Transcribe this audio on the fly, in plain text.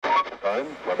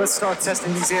Let's start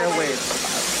testing these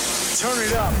airwaves. Turn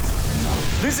it up.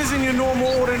 This isn't your normal,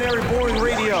 ordinary, boring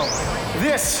radio.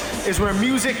 This is where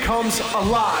music comes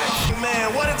alive.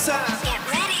 Man, what a time. Get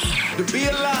ready to be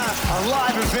alive. Our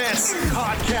live events,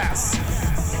 podcasts.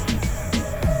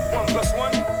 1 +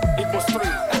 1 = 3.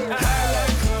 I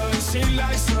like her, she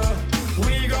likes her.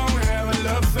 We gon' have a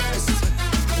love fest.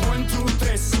 1, 2,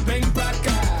 3, ven pa'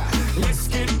 acá. Let's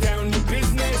get down to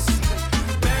business.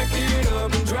 Back it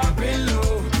up and drop it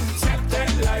low. Tap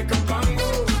that like a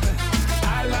bongo.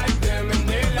 I like them and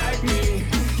they like me.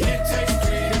 It takes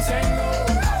 3 to tango.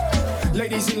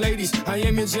 Ladies and ladies, I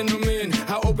am your gentleman.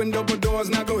 I opened up the doors,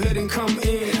 now go ahead and come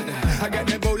in. I got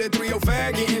that bullet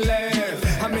 305 getting laughed.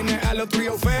 I'm in that Allo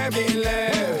 305 getting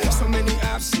laughed. So many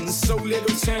options, so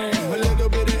little time. A little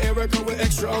bit of Erica with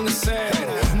extra on the side.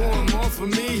 More and more for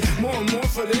me, more and more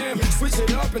for them. Switch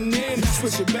it up and then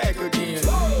switch it back again. 2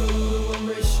 to 1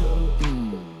 ratio.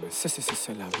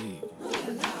 C'est la vie.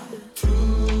 2 to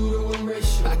 1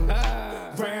 ratio.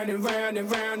 Round and round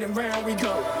and round and round we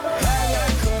go. I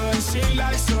like her and she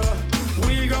likes her.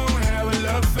 We gon' have a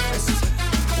love fest.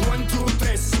 1, 2,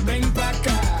 3, ven pa'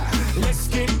 acá. Let's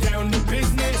get down to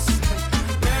business.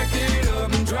 Back it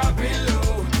up and drop it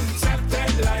low. Tap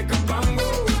that like a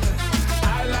bongo.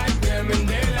 I like them and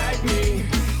they like me.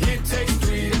 It takes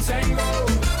 3 to tango.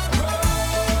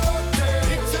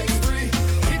 It takes 3.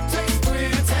 It takes 3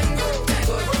 to tango.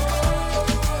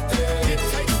 It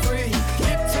takes 3.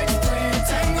 It takes 3 to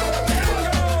tango.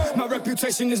 My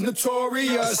reputation is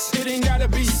notorious. It ain't gotta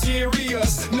be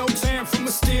serious. No time for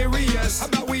mysterious. How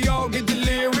about we all get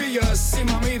delirious? See,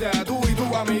 mamita, tú y tu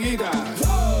amiguita. 2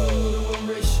 to 1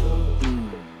 ratio.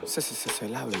 C'est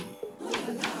la vie.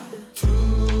 2 to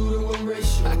 1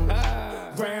 ratio.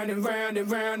 Round and round and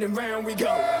round and round we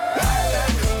go. I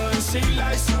like her and she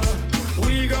likes her.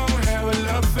 We gon' have a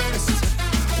love fest.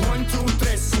 1, 2,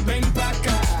 3, ven pa'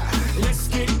 acá. Let's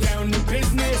get down to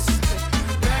business.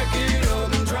 Back it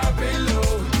up and drop it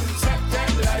low. Tap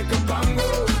that like a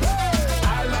bongo.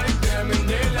 I like them and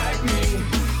they like me.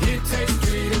 It takes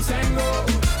 3 to tango.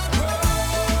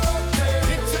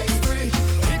 It takes 3.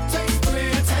 It takes 3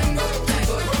 to tango.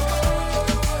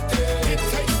 It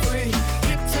takes 3.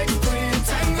 It takes 3 to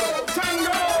tango.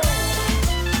 Tango.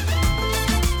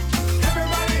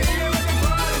 Everybody here with the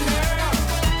party now.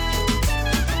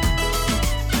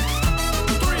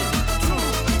 3, 2,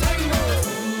 tango.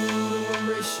 2 to 1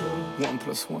 ratio. 1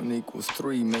 + 1 =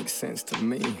 3 makes sense to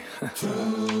me. 2 to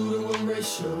 1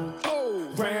 ratio. Oh.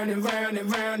 Round and round and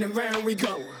round and round we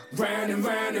go. Round and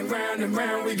round and round and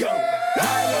round we go.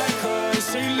 I like her and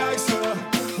she likes her.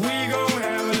 We gon'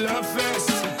 have a love fest.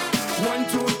 1,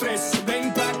 2, 3,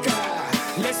 ven pa' acá.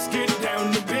 Let's get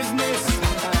down to business.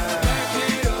 Back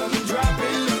it up and drop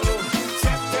it low.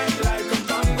 Tap that like a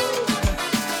bongo.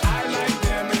 I like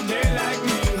them and they like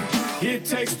me. It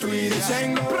takes 3 to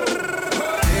tango.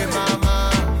 Hey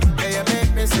mama, yeah, you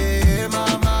make me say hey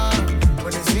mama.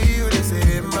 When I see you, they say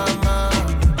hey mama.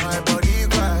 My body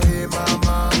cry hey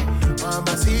mama.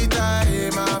 Mamacita hey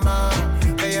mama.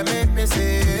 Yeah, you make me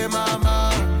say hey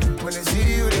mama. When I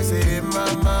see you, they say hey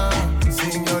mama.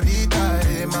 Señorita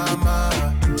hey mama.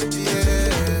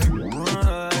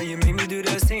 Yeah. You make me do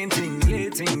the same thing,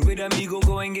 thing. With amigo,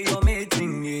 go and get your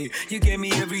mating. Yeah. You get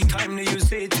me every time that you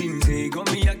say things. Yeah.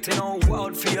 Got me acting all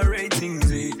wild for your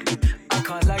ratings. Yeah. I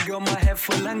can't lie, girl, my head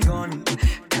full and gone.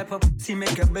 Type of pussy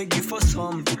make I beg you for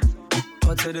some.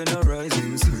 Hotter than a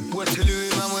rising sun. What to do,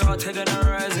 man, we're hotter than a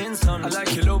rising sun. I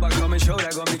like your low back, come and show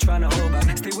that. Got me trying to hold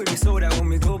back. Stay with me so that when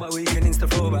we go back, we can insta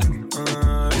throw back.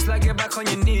 It's like get back on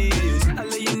your knees. I'll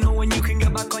let you know when you can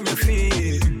get back on your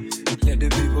feet. Let the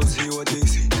people see what they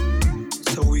see.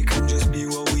 So we can just be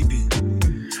what we be.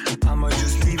 I'ma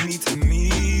just leave me to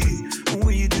me.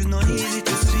 What you do's not easy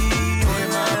to see. Hey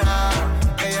mama,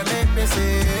 yeah, you make me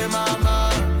say hey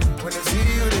mama. When I see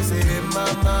you, they say hey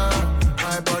mama.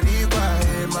 My body cry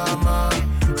hey mama.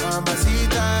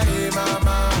 Mamacita hey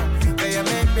mama. Yeah, you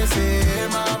make me say hey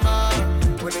mama.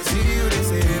 When I see you, they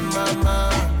say hey mama.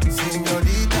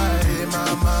 Señorita hey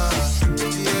mama.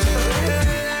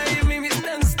 Yeah. You make me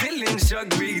stand still in shock.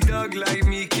 Big dog like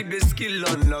me, keep the skill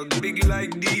on lock. Big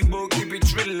like Debo, keep it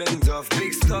drilling tough.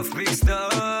 Big stuff, yeah.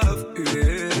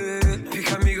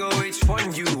 Pick amigo, which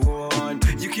one you want.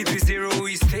 You keep it 0,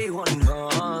 we stay 1,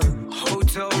 huh?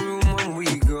 Hotel room when we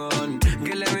gone.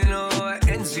 Girl, let me know what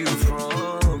ends you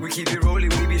from. We keep it rolling,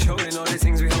 we be showing all the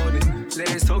things we holding.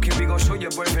 Ladies talking, we gon' show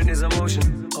your boyfriend his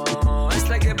emotion. It's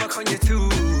like get back on your 2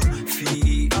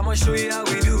 feet. I'ma show you how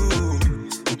we do.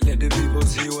 Let the people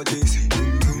see what they see.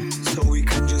 So we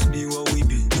can just be what we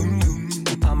be.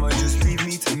 I'ma just leave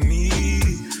me to me.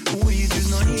 What you do's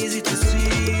not easy to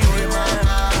see. Hey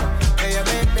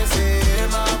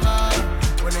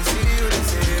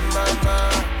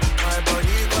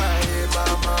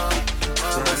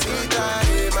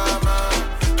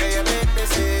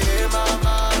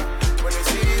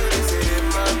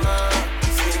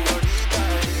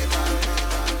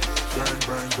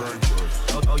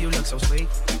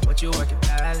you work at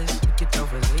Palace, look at your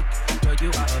physique. Girl, you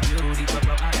are a beauty, but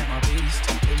I am a beast.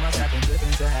 They must have been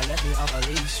dripping to have let me off a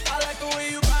leash. I like the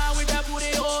way you ride with that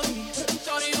booty on me.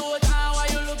 Shorty, do it now while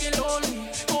you looking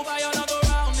lonely. Go buy another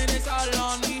round and it's all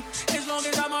on me. As long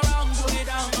as I'm around, put it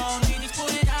down on me. Just put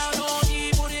it down on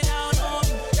me, put it down on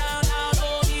me. Down, down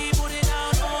on me, put it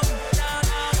down on me. Down,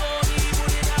 down on me, put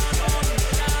it down on me.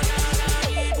 Down, down on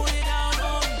me, put it down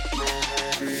on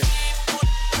me.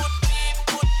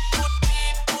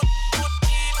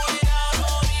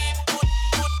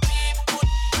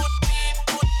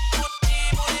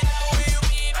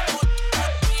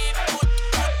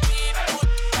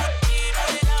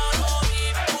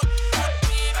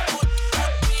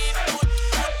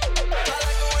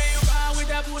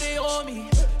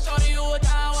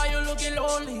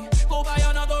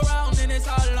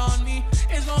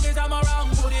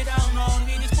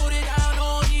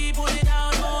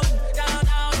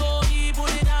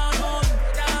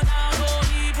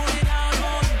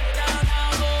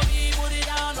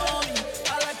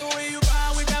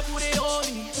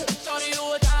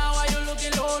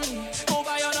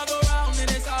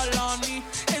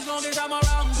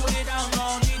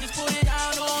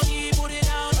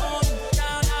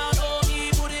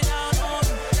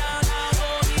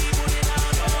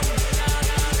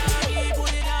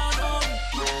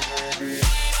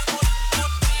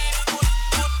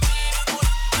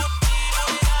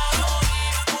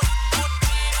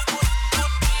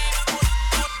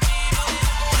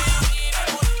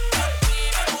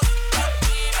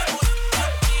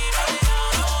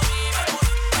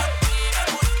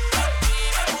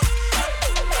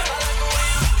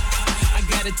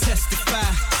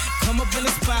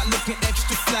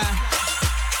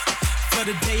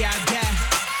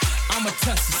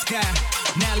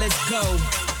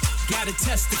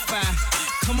 Testify,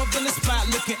 come up in the spot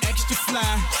looking extra fly.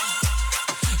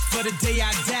 For the day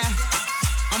I die,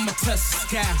 I'ma touch the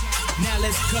sky. Now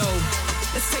let's go.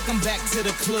 Let's take them back to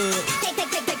the club.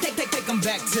 Take them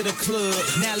back to the club.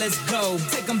 Now let's go.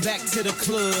 Take them back to the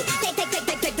club.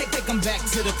 Take them back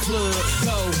to the club.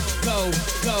 Go, go,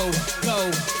 go, go,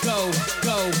 go,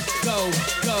 go, go, go,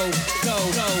 go, go,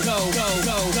 go, go,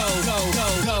 go, go, go,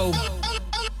 go.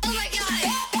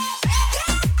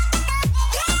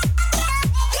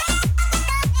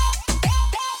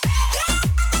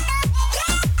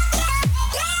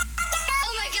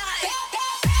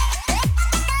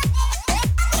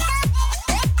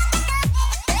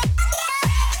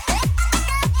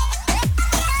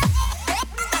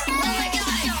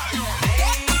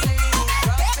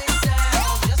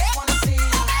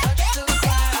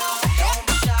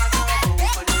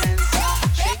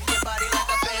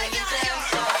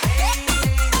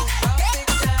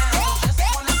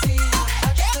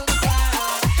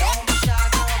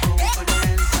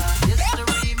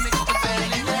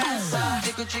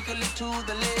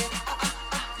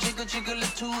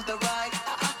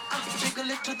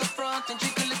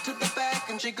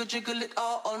 Jiggle it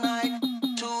all night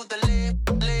to the lip,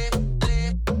 lip,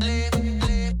 lip, lip,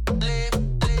 lip, lip, lip,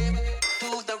 to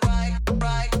the right,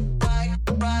 right, right,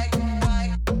 right,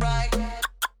 right, right,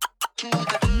 to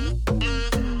the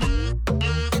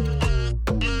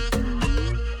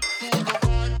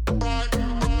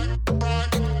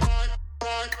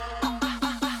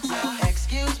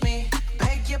excuse me,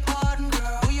 beg your pardon,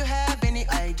 girl. Do you have any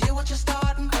idea what you're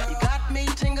starting? You got me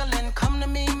tingling, come to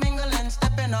me mingling,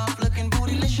 stepping off, looking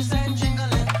bootylicious and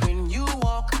jingling. When you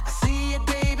walk, I see it,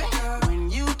 baby. When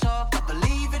you talk, I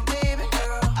believe it, baby.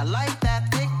 I like that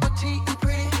thick, petite, and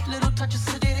pretty. Little touches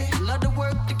of ditty. Love to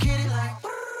work the kitty like.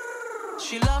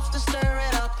 She loves to stir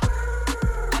it up.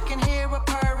 I can hear her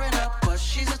purring up, but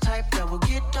she's the type that will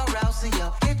get her rousey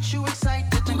up, get you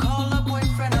excited and call her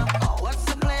boyfriend up. Oh, what's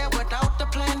the plan without the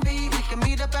plan B? We can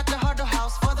meet up at the Huddle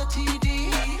House for the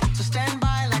TD. So stand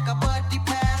by like a buddy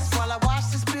pass while I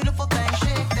watch this beautiful thing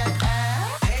shake that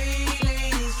ass. Hey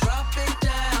ladies, drop it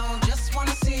down. Just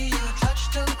wanna see you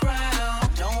touch the ground.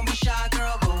 Don't be shy,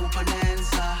 girl, go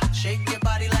bonanza. Shake your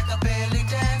body like a belly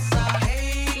dancer.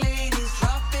 Hey ladies,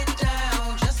 drop it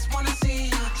down. Just wanna see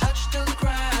you touch the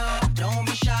ground. Don't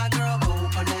be shy, girl, go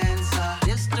bonanza.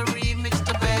 This the remix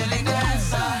to belly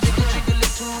dancer. Jiggle, jiggle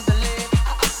it to the left.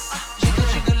 Jiggle,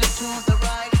 jiggle it to the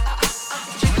right.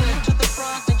 Jiggle it to the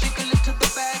front and jiggle it to the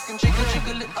back and jiggle,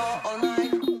 jiggle it all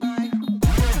night.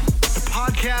 The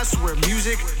podcast where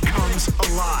music comes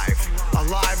alive. A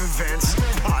live events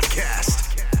podcast.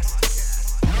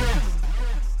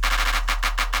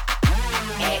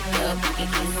 Act up, you can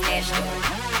get smashed up.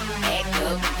 Act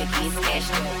up, you can get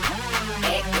smashed up.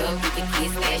 Act up, you can get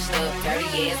smashed up. Dirty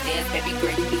ass dance, baby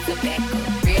girl, you need to back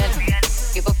up. Real,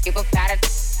 give up out of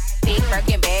Big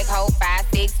Birkin bag, hold 5,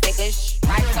 6 figures.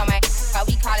 Right on my so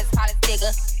he call his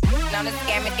digger. Known as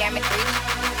scammer, three.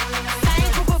 Same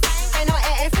group of ain't no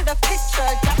ass to the picture.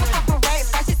 Drop a couple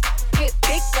racks, watch it get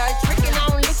bigger. Tricking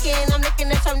on licking, I'm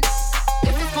looking at your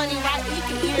if it's money right, you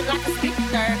can eat it like a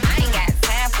speaker. I ain't got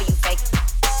time for you fake.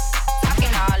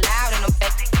 Talking all loud in them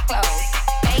fake clothes.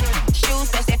 Fake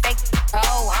shoes, that's that fake.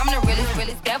 Oh, I'm the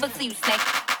realest, devil see you snake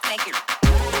it.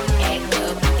 Act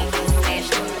up, you can get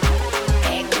smashed up.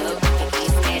 Act up, you can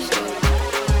get smashed up.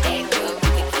 Act up, you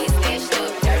can get smashed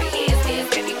up. Dirty ass ass,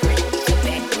 baby, pretty to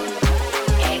back up.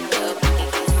 Act up, you can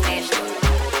get smashed up.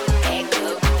 Act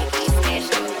up, you can get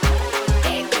smashed up.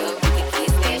 Act up, you can get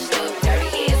smashed up. Dirty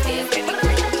ass ass, baby,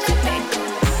 pretty to back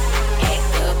up.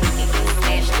 Act up, you can get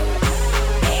smashed up.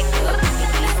 Act up, you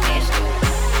can get smashed up.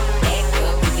 Act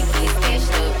up, you can get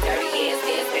smashed up. Dirty ass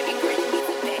ass, baby, pretty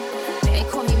to back up. They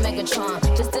call me Megatron,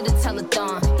 just did a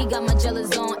telethon. He got my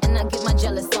jealous on, and I get my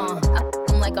jealous on. I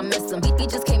him like I miss him. He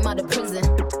just came out of prison.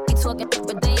 He talking,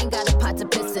 but they ain't got a pot to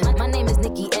piss in. My name is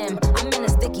Nikki M. I'm in a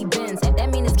sticky bins. That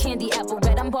mean it's candy apple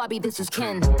red. I'm Barbie, this is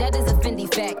Ken. That is a Fendi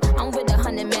fact. I'm with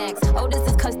 100 max. Oh, this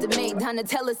is custom made.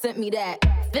 Donatella sent me that.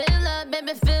 Fill up,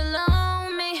 baby, fill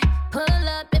on me. Pull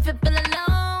up if you're feeling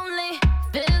lonely.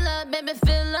 Fill up, baby,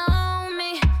 fill on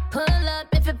me. Pull up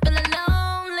if you're feeling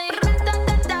lonely.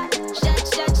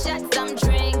 Shots, I'm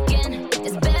drinking.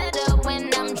 It's better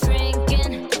when I'm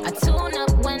drinking. I tune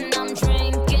up when I'm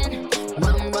drinking.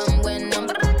 Rum when I'm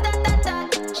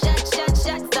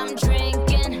shots, I'm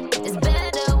drinking. It's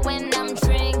better when I'm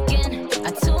drinking.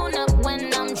 I tune up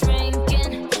when I'm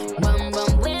drinking. Rum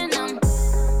when I'm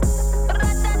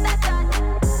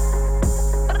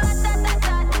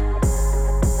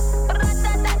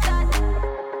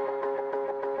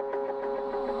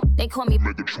They call me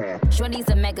Megatron. Shorty's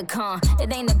a megacon.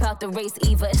 It ain't about the race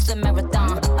either, it's a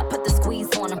marathon. I put the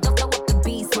squeeze on him, throw up the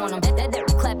beats on him. That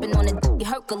clapping on the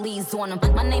Hercules on him.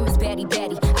 My name is Batty. I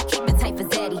keep it tight for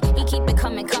Zaddy. He keep it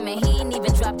coming. He ain't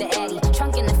even dropped the Addy.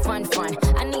 Trunk in the front.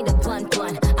 I need a blunt.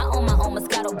 I own my own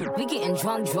Moscato, we getting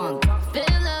drunk.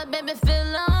 Fill up, baby,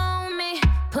 fill on me.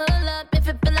 Pull up if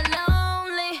you're feeling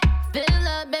lonely. Fill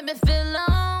up, baby, fill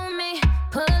on me.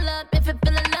 Pull up if you're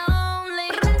feeling lonely.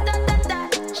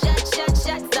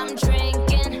 Shots, I'm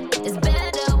drinking. It's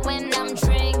better when I'm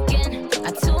drinking.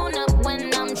 I tune up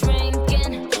when I'm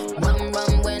drinking. Rum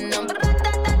when I'm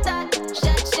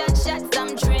shots,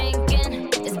 I'm drinking.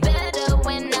 It's better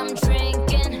when I'm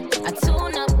drinking. I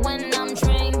tune up when I'm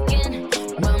drinking.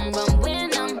 Rum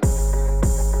when I'm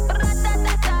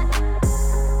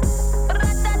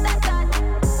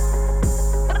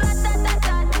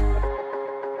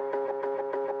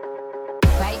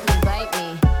Bite me,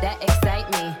 that excite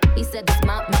me. He said it's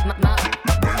my.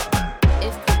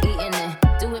 If you're eating it,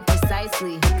 do it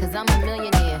precisely. Cause I'm a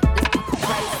millionaire, this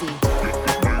pricey.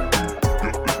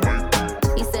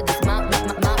 He said it's my.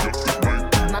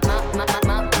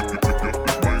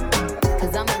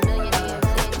 Cause I'm a millionaire,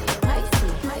 pricey.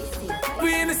 We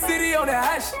in the city on that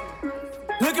hash.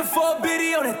 Looking for a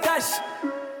biddy on that dash.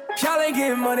 Y'all ain't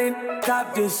getting money,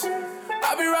 cop this.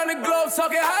 I be round the globe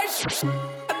talking high shit.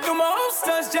 I do my own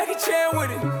stunts, Jackie Chan with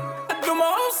it. I do my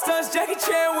own stunts, Jackie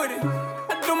Chan with it.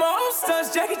 I do my own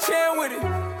stunts, Jackie Chan with it.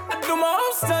 I do my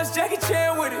own stunts, Jackie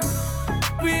Chan with it.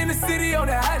 We in the city on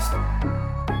that hash.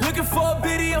 Looking for a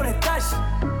biddy on that dash.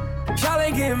 Y'all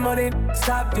ain't getting money,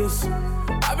 stop this.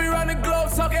 I be round the globe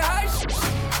talking high shit.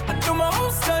 I do my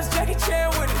own stunts, Jackie Chan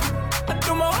with it. I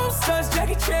do my own stunts,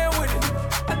 Jackie Chan with it.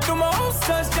 I do my own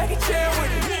stunts, Jackie Chan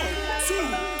with it. 1,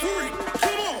 2, 3,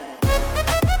 come on.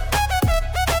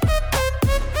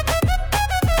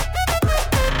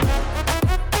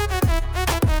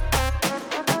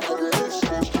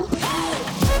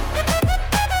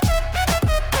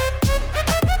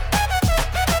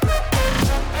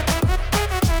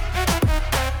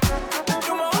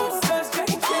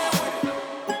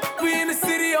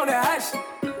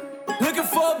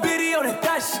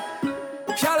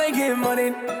 Y'all ain't getting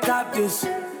money, cop this.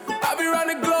 I be round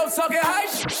the globe talking high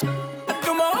shit. I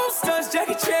do my own stunts,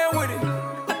 Jackie Chan with it.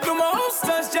 I do my own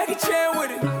stunts, Jackie Chan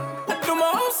with it. I do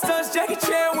my own stunts, Jackie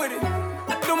Chan with it.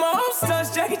 I do my own stunts,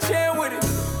 Jackie Chan with it.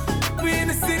 We in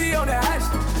the city on that hash.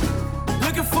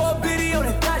 Looking for a biddy on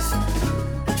that dash.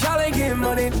 Y'all ain't getting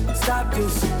money, stop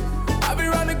this. I be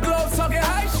round the globe talking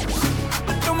high shit.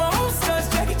 I do my own stunts,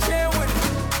 Jackie Chan with it.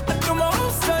 I do my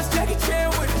own stunts, Jackie Chan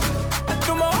with it. I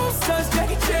do my own stunts,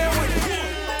 Jackie Chan with it.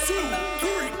 1, 2,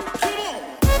 3, come on.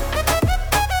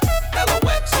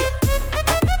 LOX,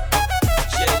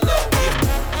 J-Lo,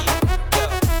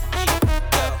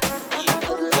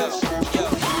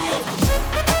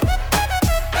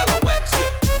 LOX,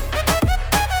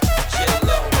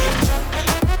 J-Lo,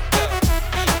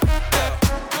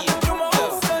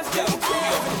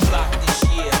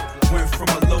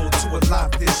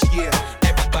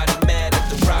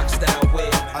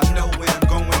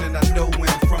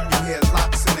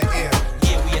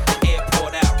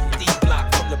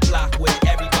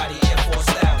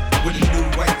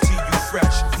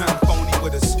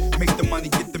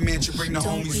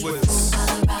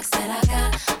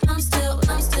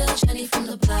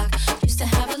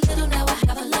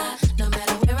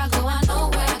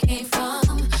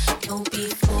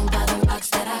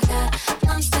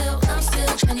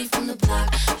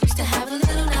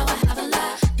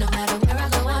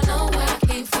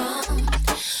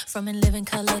 From In Living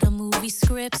Color to movie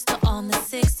scripts, to On the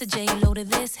 6 to J-Lo to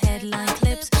this headline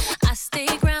clips. I stay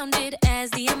grounded as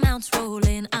the amounts roll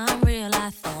in. I'm real,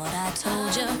 I thought I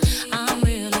told ya. I'm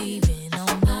real, even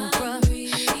on no bruh.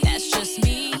 That's just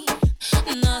me,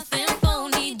 nothing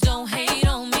phony. Don't hate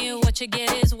on me, what you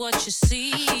get is what you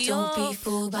see. Don't be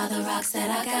fooled by the rocks that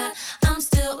I got. I'm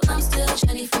still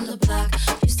Jenny from the block.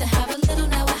 Used to have a little,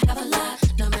 now I have a lot.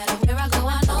 No matter where I go,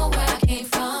 I know where I came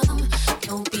from.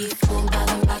 Don't be fooled by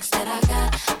the rocks that I got.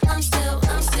 I'm still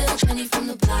Jenny from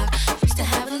the block. Used to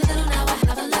have a little, now I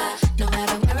have a lot. No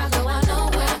matter where I go, I know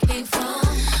where I came from.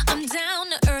 I'm down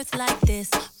to earth like this,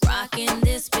 rocking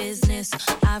this business.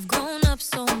 I've grown up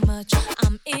so much,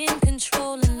 I'm in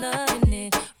control and loving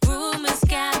it. Rumors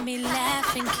got me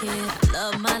laughing, kid.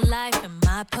 Love my life and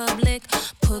my public.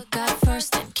 Put God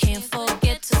first and can't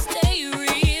forget to stay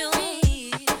real.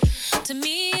 To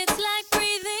me, it's like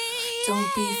breathing.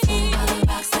 Don't be fooled by the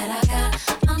rocks that I got.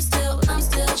 I'm still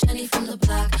Jenny from the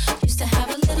block. Used to have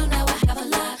a little, now I have a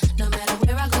lot. No matter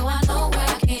where I go, I know where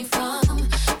I came from.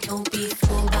 Don't be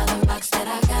fooled by the rocks that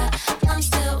I got. I'm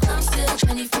still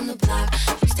Jenny from the block.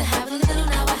 Used to have a little,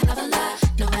 now I have a lot.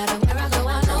 No matter where I go,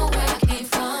 I know where I came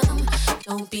from.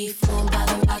 Don't be fooled by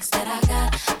the rocks that I got.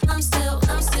 I'm still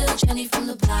Jenny from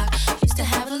the block. Used to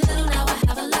have a little, now I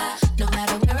have a lot. No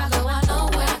matter where I go, I know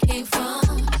where I came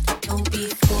from. Don't be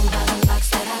fooled by the rocks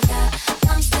that I got.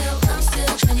 I'm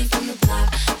still Jenny from the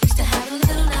block. Used to have a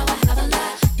little, now I have a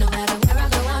lot. No matter where I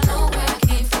go, I know where I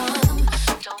came from.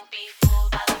 Don't be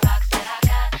fooled by the rocks that I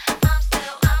got. I'm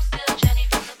still Jenny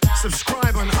from the block.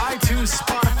 Subscribe on iTunes,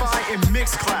 Spotify, and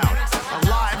Mixcloud. A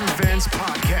live events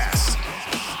podcast.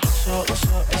 What's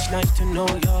up? It's nice to know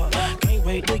y'all. Can't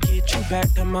wait to get you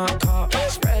back to my car.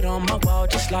 Spread on my wall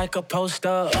just like a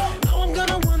poster. Now I'm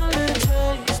gonna wanna let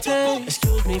it taste.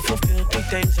 Excuse me for filthy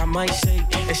things I might say.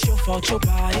 It's your fault your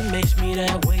body makes me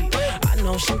that way. I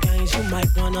know some games you might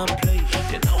wanna play.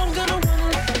 You know I'm gonna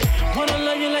wanna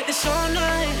love you like this all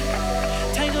night.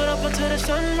 Take it up until the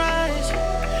sunrise.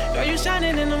 Girl, you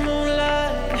shining in the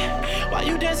moonlight. Why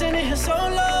you dancing in here so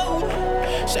low?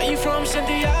 Say you from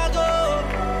Santiago.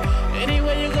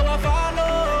 Anywhere you go, I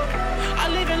follow.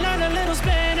 I'll even learn a little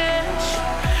Spanish.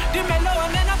 Dímelo,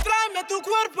 nena, tráeme tu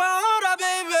cuerpo ahora,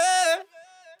 baby.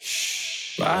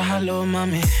 Bájalo,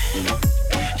 mami.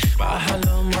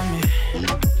 Bájalo, mami.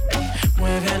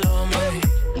 Muévelo, mami.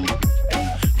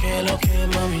 Que lo que,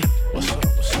 mami. What's up,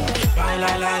 what's up?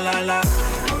 Baila, la, la, la.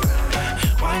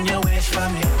 Wind your waist for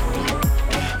me.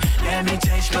 Let me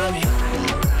taste, mami.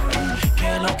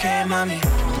 Que lo que, mami.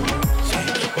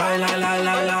 Baila, la,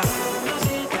 la, la.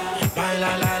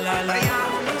 Baila, la, la, la.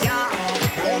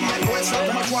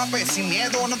 Toma guape, sin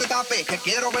miedo no te tapes. Que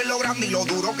quiero verlo grande y lo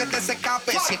duro que te se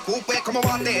escape. Si escupe como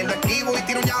bate, lo esquivo y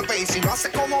tiro un yape. Y si lo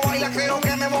hace como baila, creo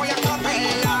que me voy a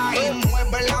capela. Y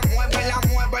muévela, muévela,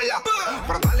 muévela.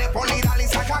 Pero dale poli, dale y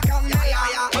saca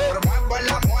candela. Pero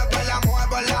muévela, muévela,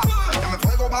 muévela. Dame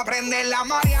fuego pa' prender la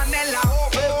Marianela.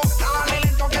 Dale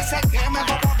lento que se queme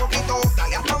poco a poquito.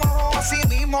 Dale hasta abajo así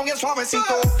mismo bien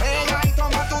suavecito. Pegadito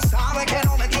más tú sabes que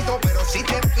no me quito. Pero si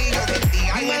te pillo de ti,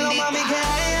 ay bendito. Mami, que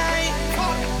hay.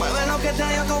 Mueve lo que te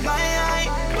dio tu bye.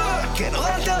 Quiero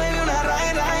darte, baby, una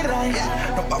ray.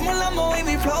 Nos vamos en la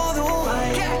baby flow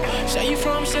Dubai. Say you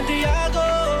from Santiago.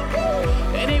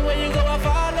 Anywhere you go, I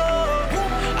follow.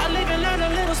 I'll even learn a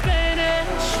little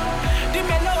Spanish.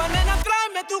 Dímelo, nena,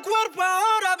 tráeme tu cuerpo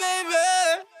ahora,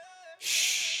 baby.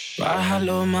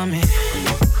 Bájalo, mami.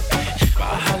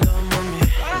 Bájalo, mami.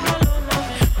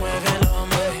 Muévelo,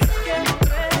 mami.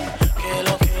 Que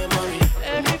lo que, mami.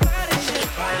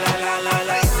 Baila, la, la,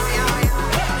 la.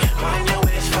 Wind your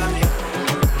waist for me.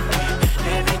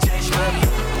 Let me taste, mami.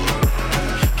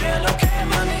 Que lo que,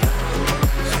 mami.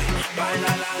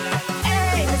 Baila, la, la, la.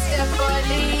 Hey, Mr.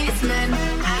 Policeman,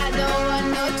 I don't want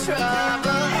no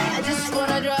trouble. I just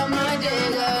wanna drop my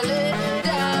jiggle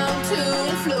down to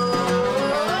the floor.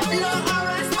 No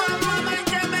arrest for my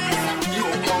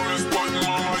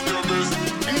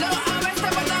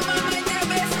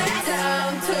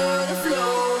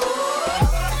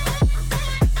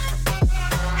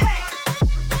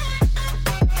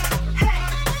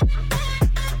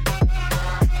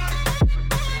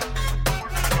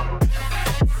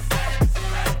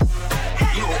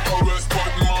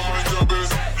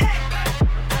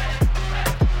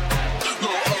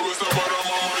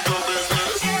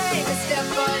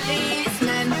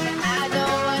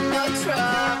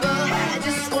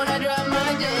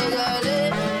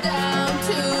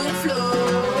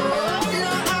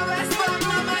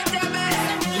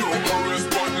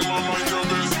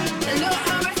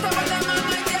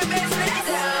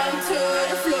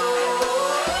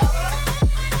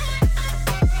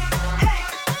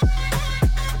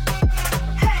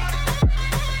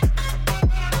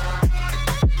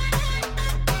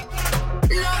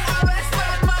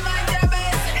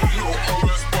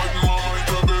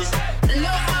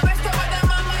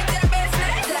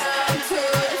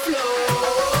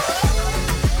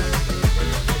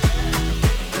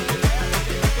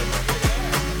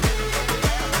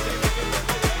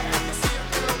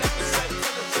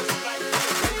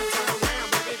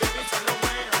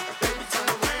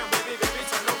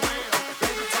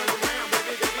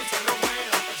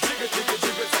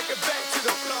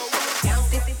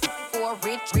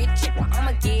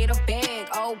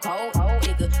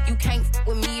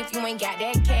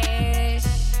that cash.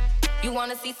 You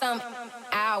wanna see some?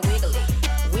 I'll wiggle it,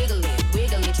 wiggle it,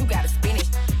 wiggle it. You gotta spin it,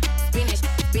 spin it,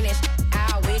 spin it.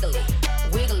 I'll wiggle it,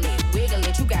 wiggle it, wiggle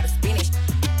it. You gotta spin it,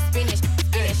 spin it,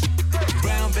 spin it.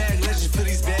 Brown bag legend for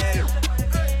these bad.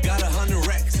 Got 100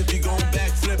 racks if you gon'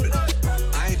 back flip it.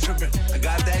 I ain't tripping, I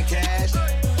got that cash.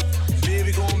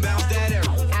 Baby gon' bounce that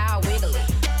arrow. I'll wiggle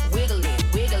it, wiggle it,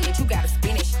 wiggle it. You gotta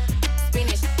spin it, spin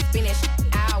it, spin it.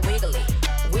 I'll wiggle it,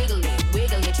 wiggle it,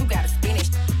 wiggle it. You gotta spin it,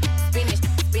 spin it,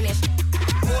 spin it.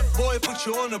 Boy, put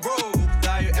you on the road.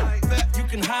 You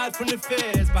can hide from the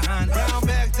feds behind brown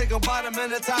bag, take a bottom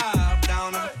and a top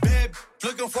down. Bib,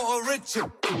 looking for a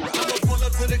richer. I'ma pull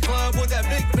up to the club with that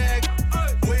big bag.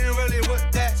 We ain't really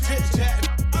with that chit chat.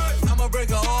 I'ma break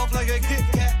her off like a Kit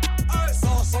Kat.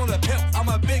 Sauce on the pimp, I'm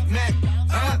a Big Mac.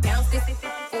 I'ma bounce this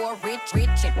for a rich chick.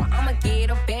 I'ma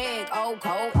get a bag, oh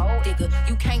cold digger.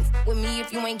 You can't f with me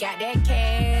if you ain't got that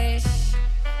cash.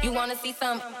 You wanna see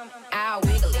some? I'll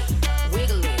wiggle it,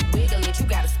 wiggle it, wiggle it. You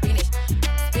gotta spin it,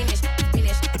 spin it, spin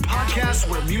it. The podcast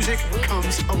where music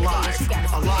comes alive.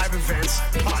 Alive Events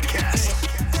Podcast.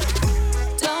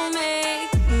 Don't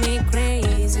make me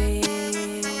crazy.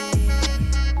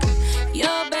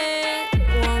 Your bed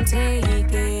won't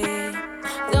take it.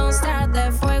 Don't start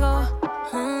that fuego.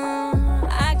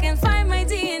 I can find my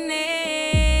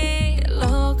DNA.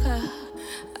 Loca.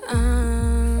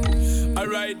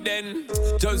 Alright then,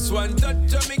 just one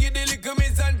touch of me give the little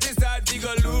miss and she start to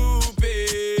go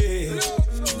loopy.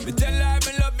 Me tell her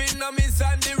me loving her miss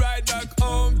and the ride back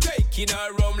home. Taking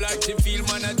her home like she feel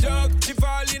man a joke. She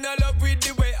fall in love with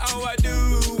the way how I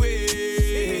do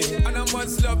it. And I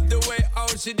must love the way how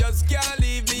she just can't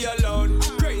leave me alone.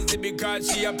 Crazy because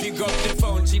she a pick up the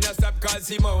phone. She not stop cause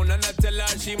she moan. And I tell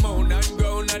her she moan and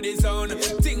groan on the sound.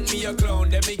 Think me a clown,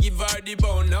 then me give her the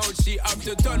bone. Now she have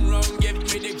to turn round, give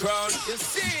me the crown. You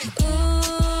see?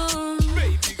 Ooh,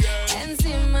 baby girl.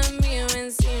 Encima mío,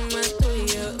 encima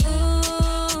tuyo.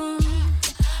 Ooh,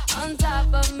 on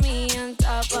top of me, yeah.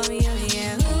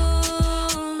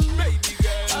 Ooh, baby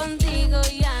girl. Contigo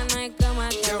ya no hay como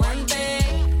que aguante.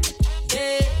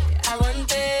 Yeah,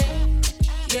 aguante.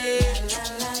 Yeah, la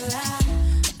la la.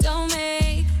 Don't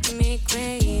make me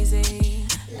crazy.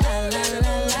 La la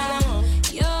la la.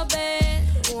 Your bed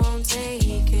won't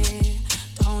take it.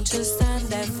 Don't just start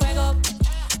that fuego.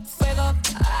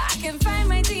 I can find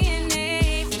my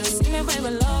DNA. Pero si me vuelvo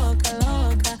loca.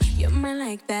 You're mine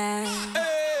like that.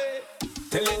 Hey,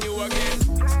 telling you again.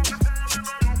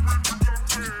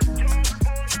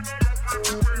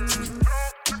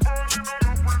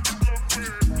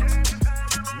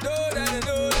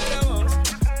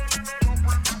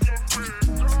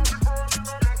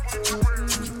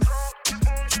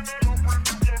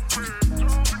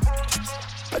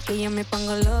 Porque yo me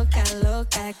pongo loca.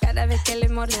 Cada vez que le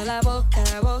mordió la boca.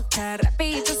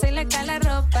 Rapidito se le cae la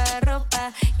ropa.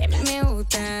 Y a mí me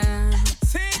gusta.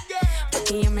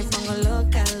 Porque yo me pongo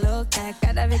loca.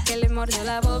 Cada vez que le mordió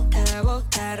la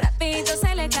boca. Rapidito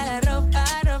se le cae la ropa.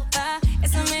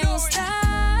 Eso me gusta.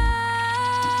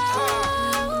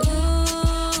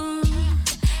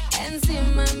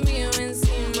 Encima mío,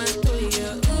 encima tuyo.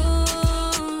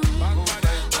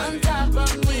 On top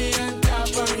of me, yeah.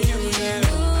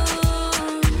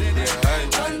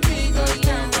 Contigo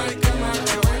ya no hay como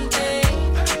que aguante.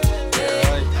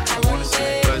 I wanna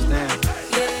say buzz down.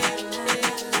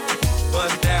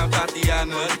 Buzz down,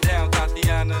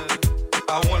 Tatiana.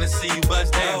 I wanna see you buzz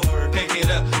down. Pick it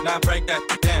up, now break that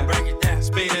down.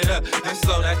 Speed it up, then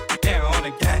slow that down on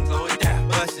the gang. Slow it down,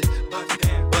 bust it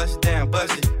down,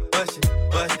 bust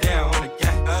down on the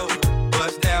gang.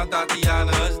 Buzz down,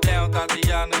 Tatiana.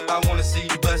 I wanna see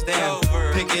you buzz down.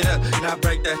 Pick it up, now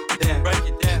break that down.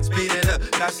 Speed it up,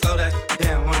 now slow that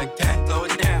down on the gang. Slow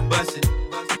it down, bust it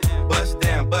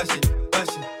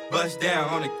down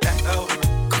on the gang.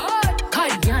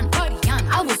 Cardigan,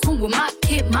 I was home with my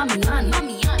kid, mommy.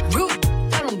 Rude,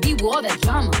 I don't be with all that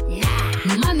drama.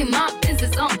 Money, my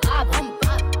business, I'm poppin'.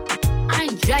 I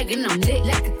ain't dragging, I'm lit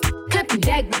like a clapping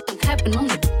bag, clapping on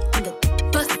the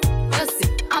bust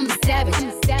it. I'm a savage.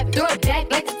 Throw it back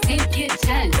like a 10-year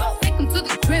challenge. Take him to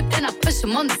the crib, then I push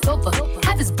him on the sofa.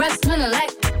 Have his breath smelling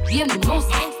like the mimosa.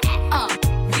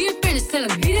 We ain't finished, tell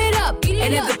him beat it up.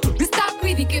 And if the stop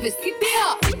breathing, give it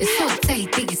CPR. It's so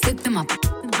tight, think it slipped in my.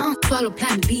 I don't swallow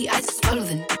plan B, I just swallow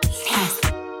the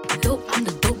dope, I'm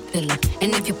the dope dealer.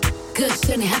 And if you're good,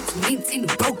 shouldn't have to maintain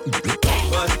the broken.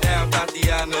 Bust down,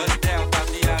 Tatiana.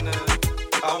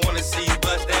 I wanna see you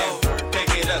bust down. Pick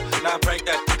it up, now break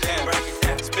that down.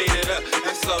 Speed it up,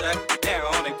 then slow that down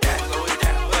on the gas. Slow it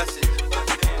down, bust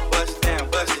down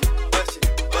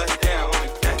on the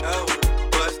gas.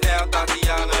 Bust down,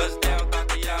 Tatiana.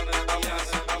 I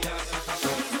wanna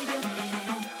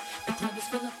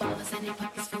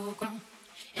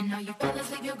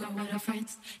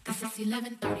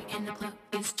 11:30 and the club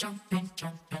is jumping,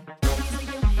 jumping. Ladies,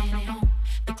 leave your man at home.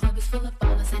 The club is full of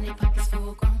ballers and their pockets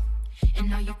full grown.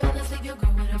 And all you fellas, leave your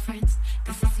girl with her friends.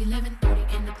 'Cause it's 11:30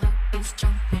 and the club is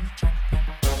jumping, jumping.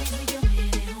 Ladies, leave your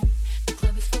man at home. The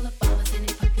club is full of ballers and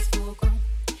their pockets full grown.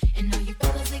 And all you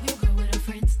fellas, leave your girl with her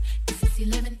friends. 'Cause it's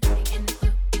 11:30 and the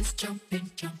club is jumping,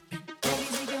 jumping.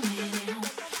 Ladies, leave your man at home.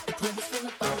 The club is full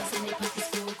of ballers and their pockets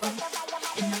full grown.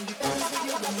 And all you fellas, leave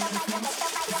your girl with her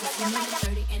friends. 'Cause it's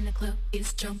 11:30 and the club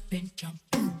is jumping,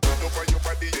 jumping. Over your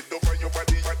body, over your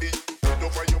body, body.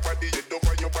 Over your body,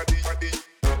 over your body, body.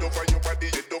 Over your body,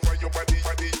 over your body,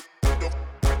 body. Over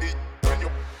body,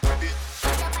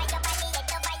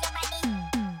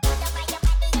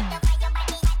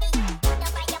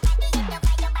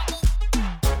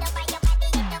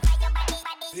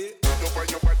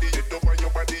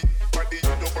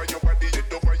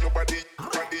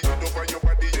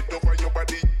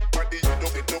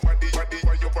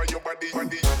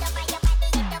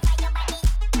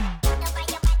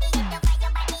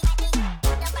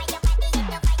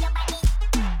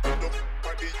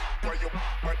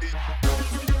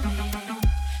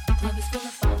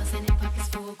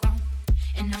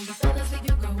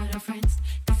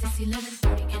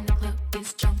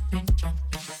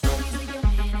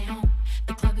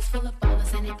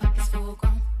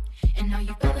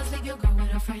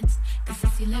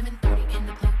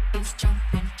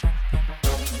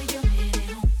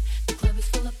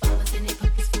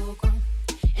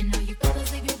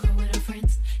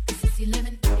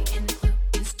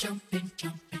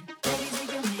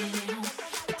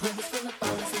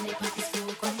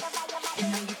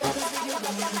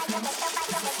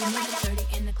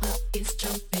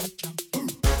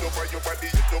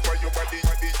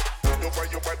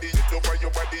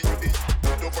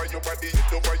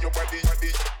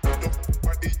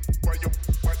 over your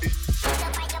body.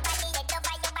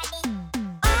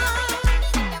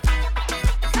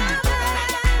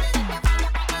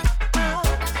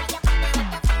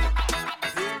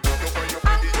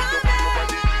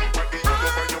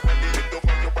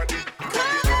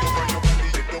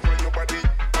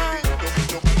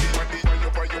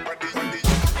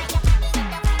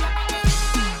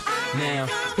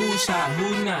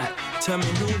 Tell me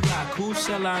who rock, who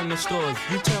sell out in the stores.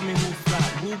 You tell me who flop,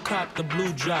 who cop the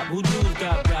blue drop, who dudes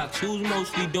got blocks, who's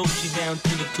mostly dope, she down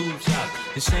to the tube top.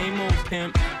 The same old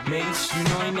pimp, mates, you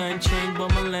know ain't nothing changed but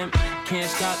my limp. Can't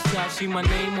stop till I see my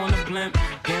name on the blimp.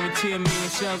 Guarantee a million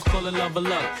sales, call it love or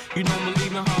luck. You don't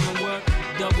believe in Harlem work?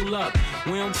 Double up.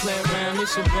 We don't play around,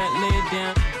 it's a bet, lay it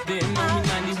down. Didn't know me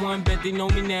 91, bet they know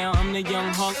me now. I'm the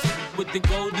young hawk with the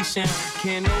Goldie sound.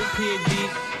 Can't no PD,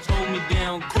 hold me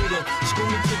down, cooler. School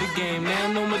me to the game, now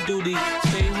I know my duty.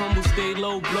 Stay humble, stay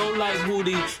low, blow like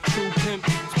Woody. True pimp,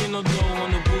 spin no dough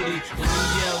on the booty. When you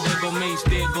yell, there go Mace,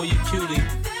 there go your cutie.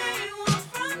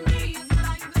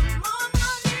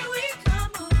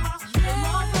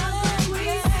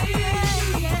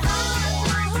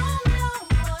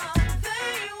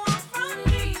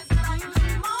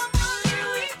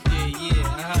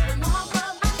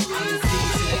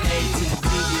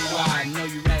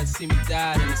 See me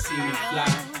die than to see me fly.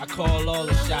 I call all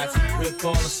the shots, rip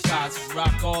all the spots,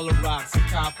 rock all the rocks, and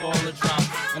cop all the drops.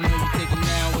 I know you thinking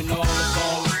now when all the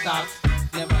ball stops.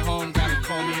 Never home, gotta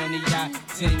call me on the yacht.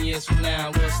 10 years from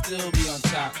now, we'll still be on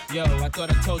top. Yo, I thought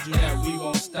I told you that we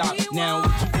won't stop. Now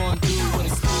what you gonna do when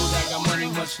it's cool? I got money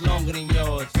much longer than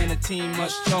yours, and a team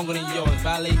much stronger than yours.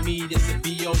 Violate me, this'll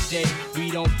be your day.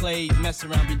 We don't play, mess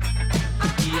around, be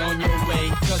on your way.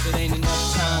 Cause it ain't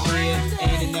enough time here,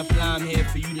 ain't enough lime here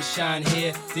for you to shine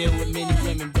here. Deal with many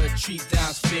women, but treat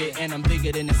down's fair. And I'm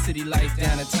bigger than the city lights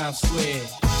down in Times Square.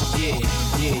 Yeah,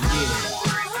 yeah, yeah.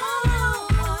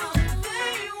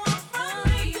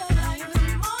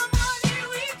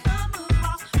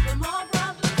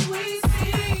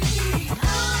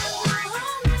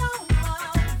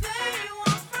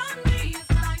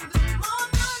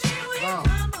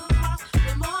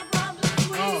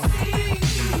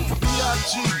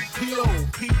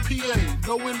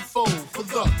 No info for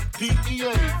the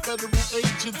DEA. Federal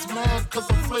agents mad cause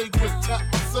I'm flagrant. Tap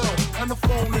myself and the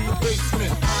phone in the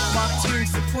basement. My team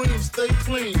supreme, stay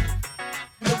clean.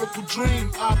 Miracle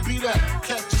dream, I'll be that.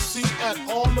 Catch a seat at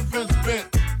all events bent.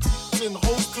 In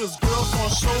holsters, girls on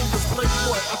shoulders,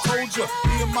 playboy. I told ya,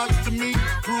 me and Mike to me,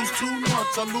 bruise too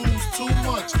much, I lose too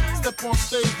much. Step on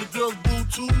stage, the girls boo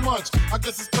too much. I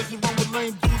guess it's cause you run with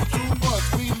lame dudes too much.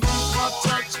 Me lose my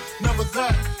touch, never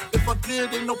that. If I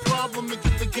did, ain't no problem to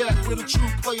get the gap where the true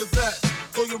players at.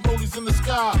 Throw your rollies in the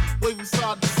sky, waving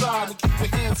side to side, and keep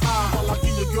your hands high while I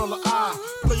give your girl an eye.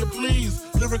 Play it please,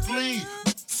 lyrically.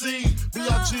 MC,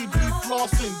 B.I.G.B.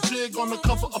 flossing, jig on the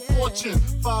cover of Fortune,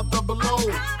 500.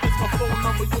 Here's my phone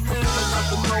number, your man, I got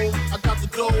the know, I got the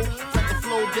dough, got the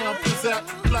flow down, pizzazz,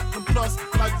 platinum plus,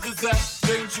 like Zizak,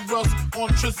 dangerous on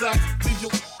Trizak, leave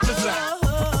your Trizak.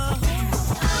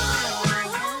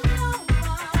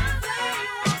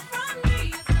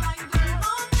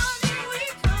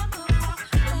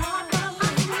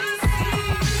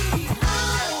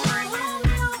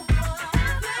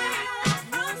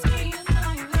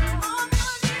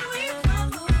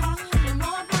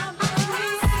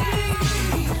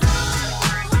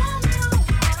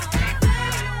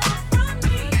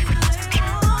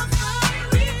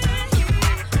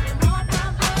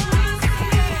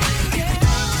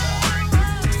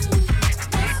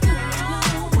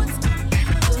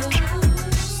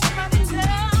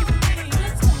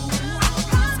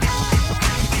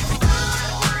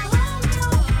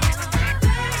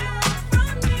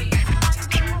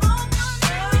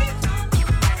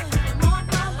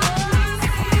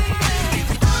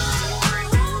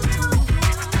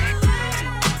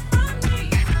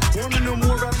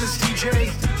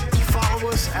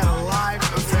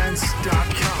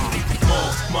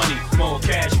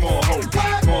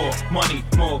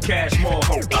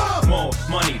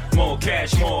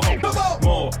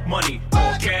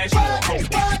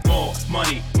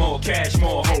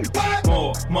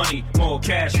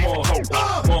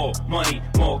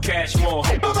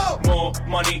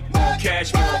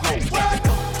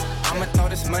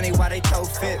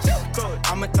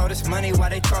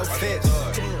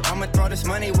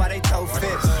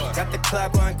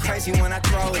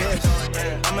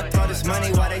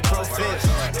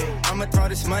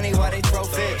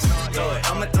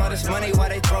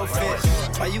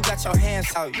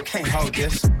 You can't hold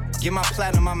this. Get my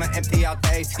platinum, I'ma empty out the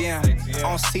ATM.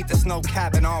 On seat, there's no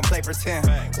cap and I don't play pretend.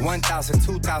 1,000,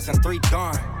 2,000, 3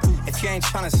 gone. If you ain't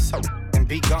tryna so and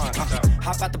be gone.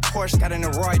 Hop out the Porsche, got in the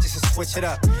Roy just to switch it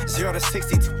up. 0 to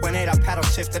 60, 2.8, I paddle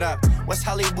shift it up. West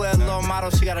Hollywood, little model,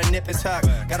 she got a nip and tuck.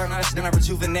 Got her nice, then I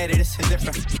rejuvenated, it's a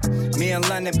different. Me in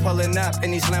London pulling up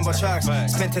in these Lambo trucks.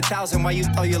 Spent 1,000 while you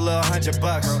throw your little $100.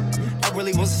 That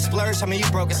really was a splurge, I mean you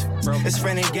broke it. It's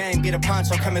friendly game, get a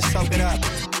poncho, come and soak it up.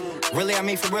 Really, I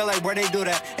mean for real, like where they do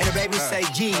that? And the baby say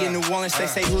G, in New Orleans they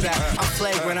say who that? I'm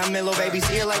flagrant, I'm in little baby's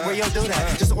ear, like where yo do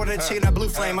that? Just order the chicken at Blue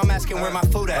Flame, I'm asking where my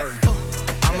food at.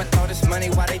 I'ma throw this money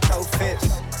while they throw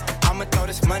fists. I'ma throw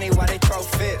this money while they throw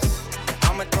fists.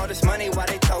 I'ma throw this money while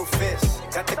they throw fists.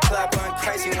 Got the club going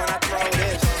crazy when I throw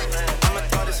this. I'ma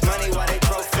throw this money while they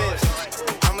throw fists.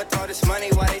 I'ma throw this money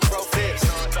while they throw fists.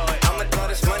 I'ma throw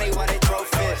this money while they throw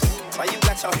fists. Why you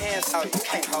got your hands out, you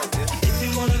can't hold this. If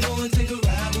you wanna go and take a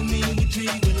ride with me, we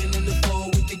three women in the four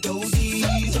with the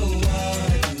goldies. Oh,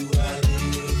 why do I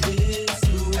live this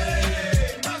way?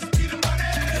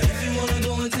 If you wanna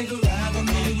go and take a ride with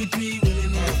me, we three women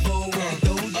in the four with the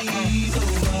goldies. Oh,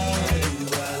 why do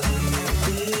I live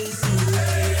this way?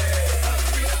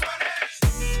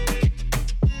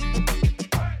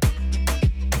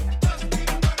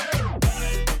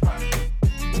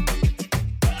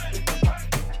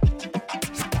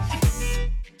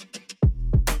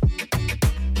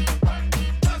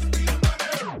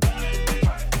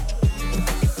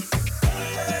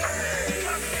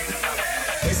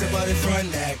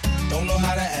 Front act, don't know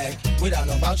how to act. Without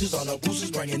no vouchers or no boosters,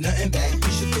 bringing nothing back.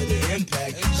 You should feel the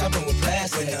impact. Shopping with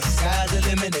plastic, the sky's the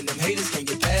limit, and them haters can't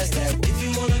get past that. If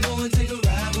you wanna go and take a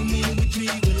ride with me, we three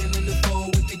willing in the four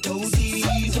with the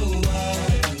goldies. Oh, why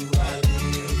do I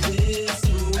live this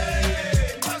way?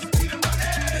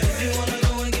 If you wanna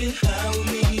go and get high with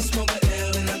me, smoke a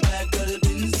L in the back of the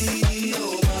Benzie. Oh,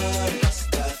 why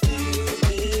must I feel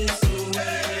this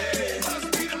way?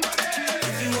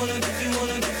 If you wanna.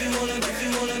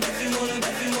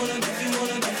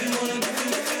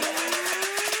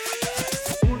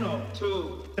 1,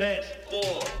 2, 3,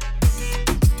 4.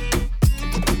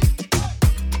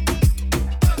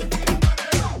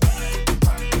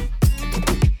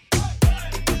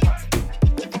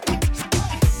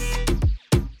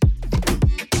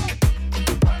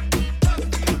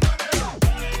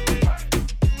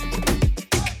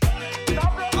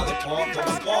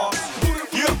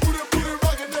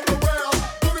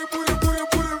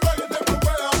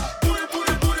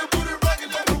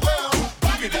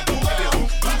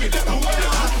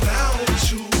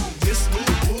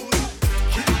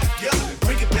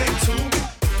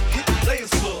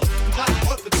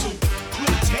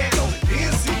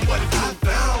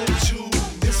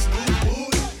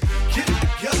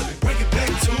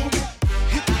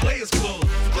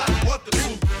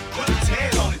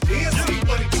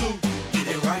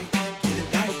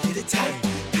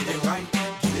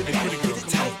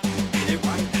 Get it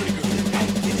right.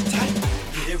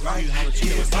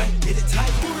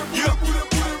 tight. Yeah.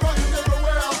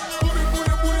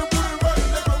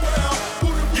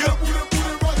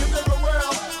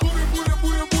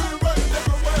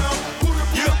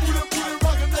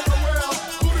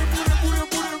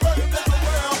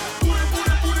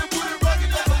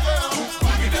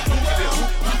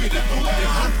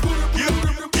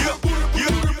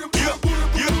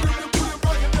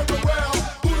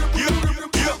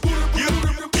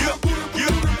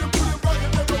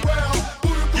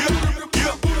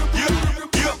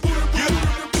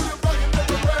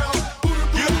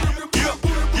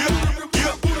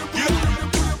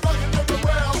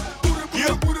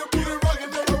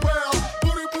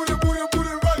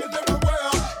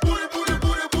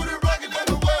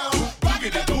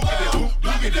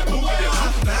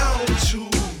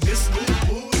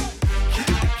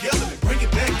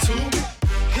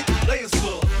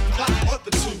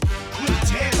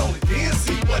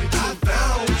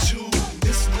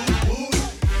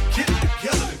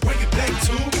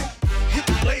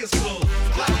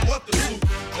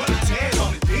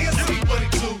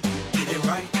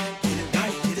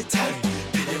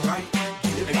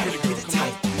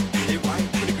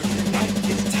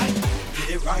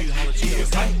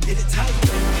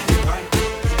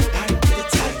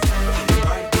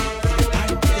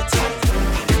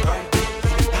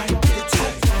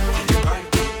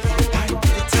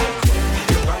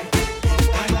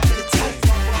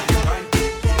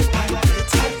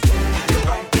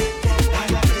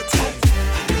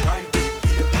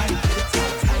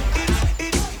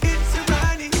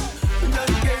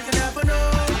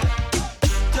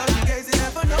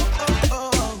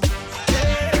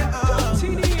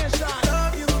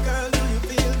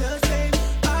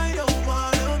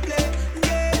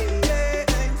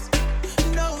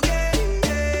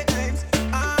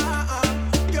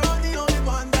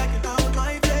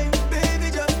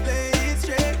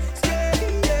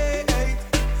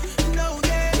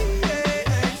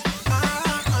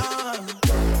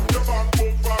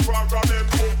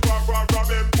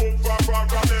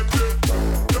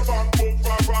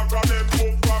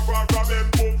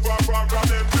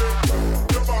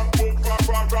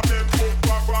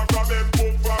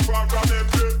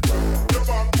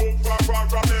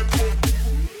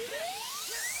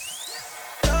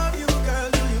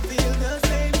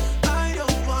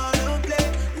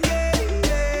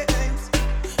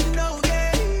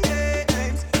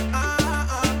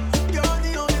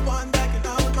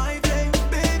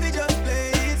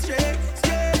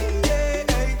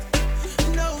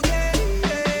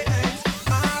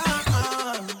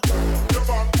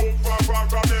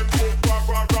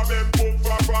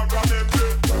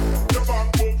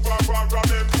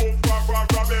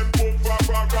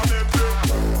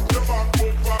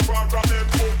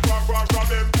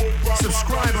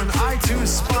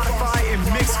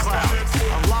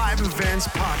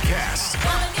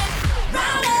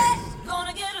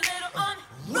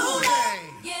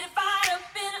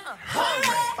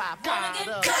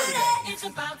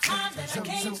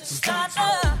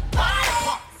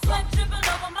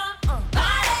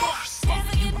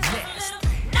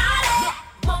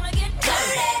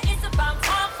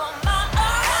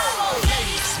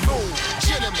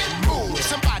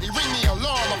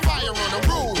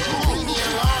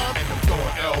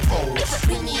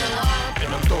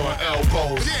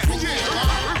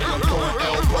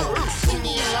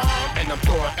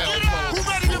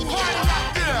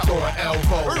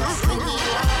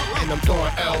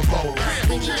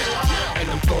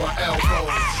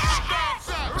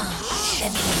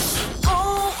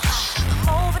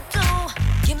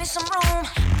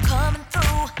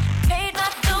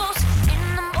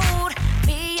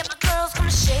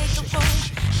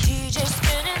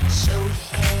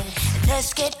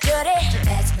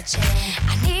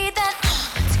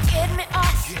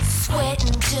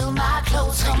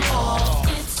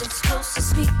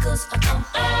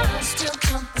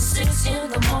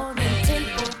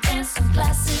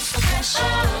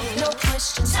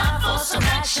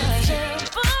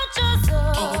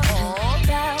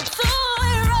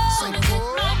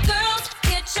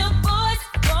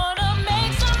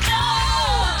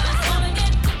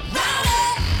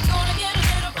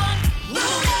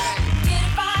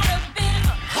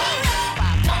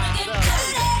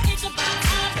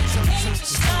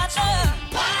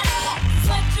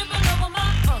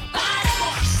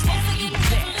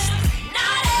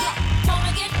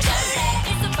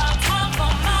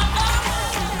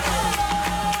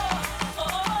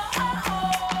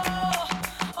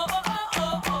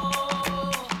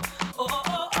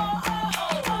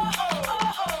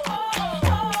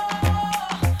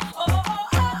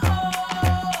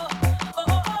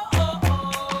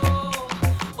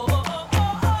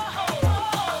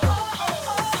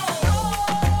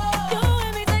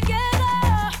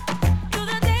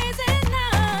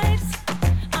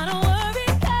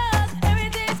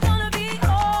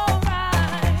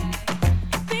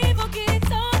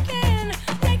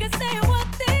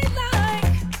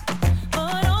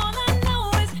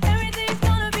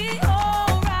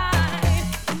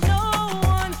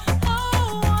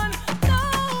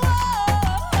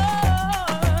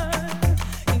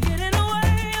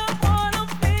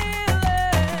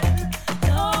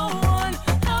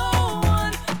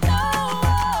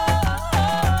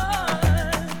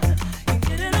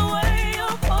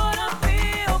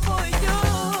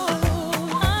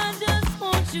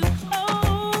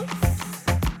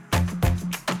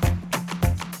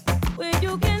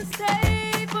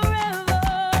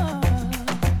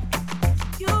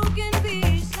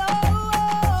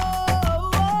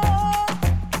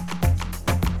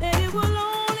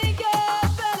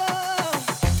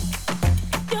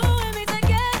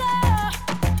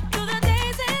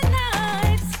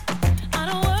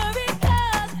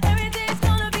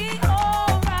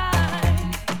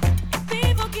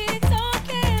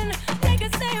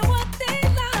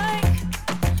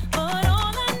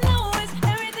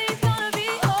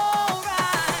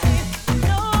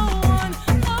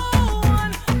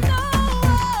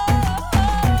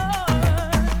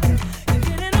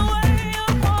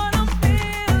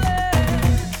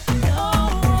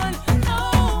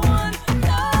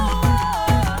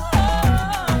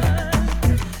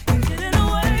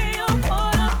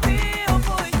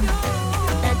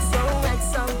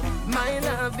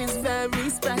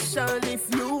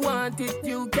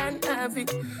 have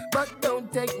it, but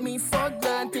don't take me for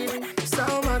granted. So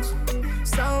much,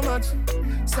 so much,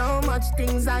 so much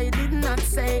things I did not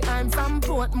say. I'm from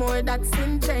Portmore, that's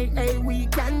in JA. We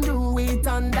can do it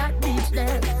on that beach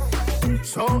there.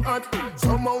 So hot,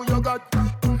 somehow you got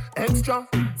extra,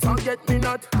 forget me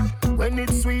not. When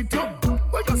it's sweet, you,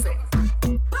 what you say?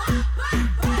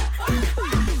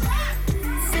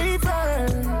 Fever,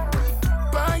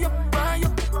 buy up.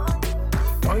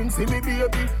 Wine see me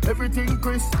baby, everything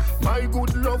crisp. My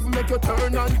good love make you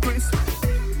turn and crisp.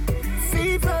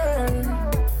 Fever,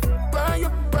 buy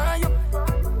up.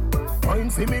 Wine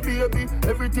see me baby,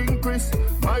 everything crisp.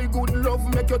 My good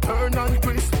love make you turn and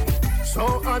crisp. So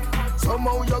hot,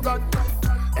 somehow you got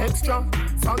extra,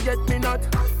 forget me not.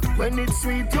 When it's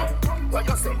sweet, you, what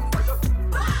you say?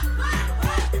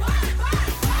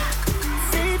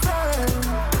 Fever,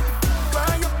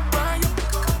 buy up.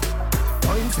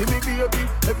 Wine see me baby,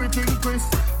 everything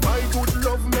crisp. My good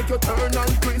love make you turn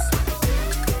and crisp.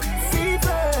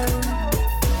 Fever,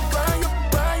 buy up.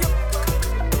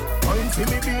 Wine see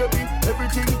me baby,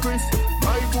 everything crisp.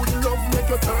 My good love make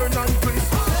you turn and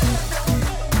crisp.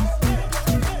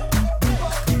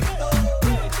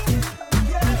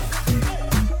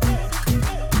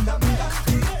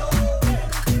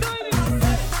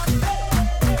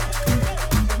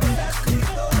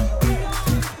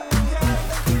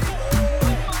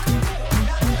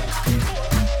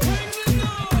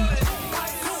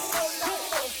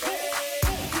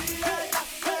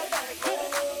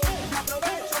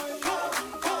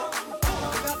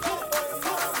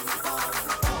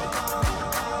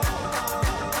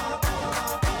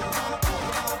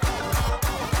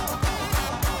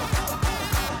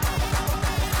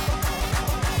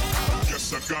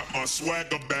 Got my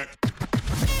swagger back.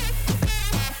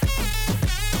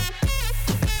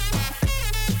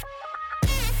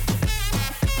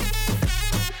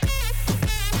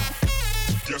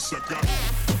 Yes, I got.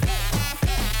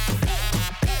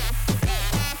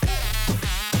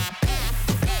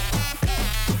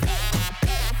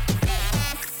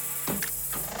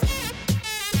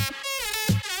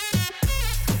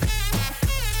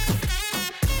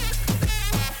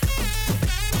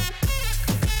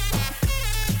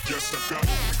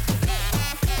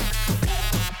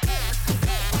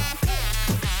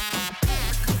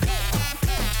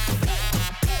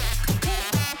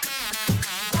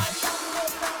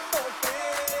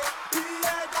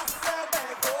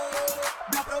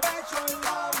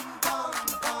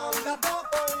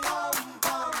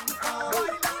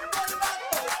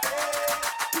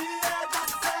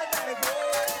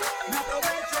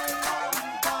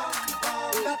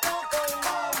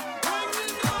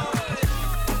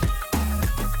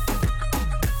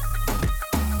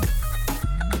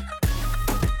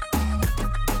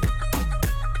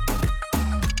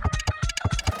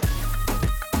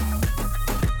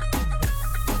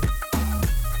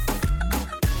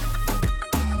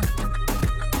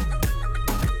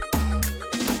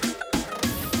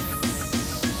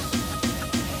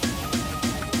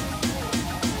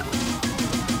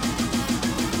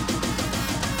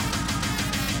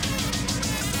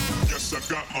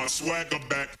 Got my swagger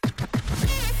back.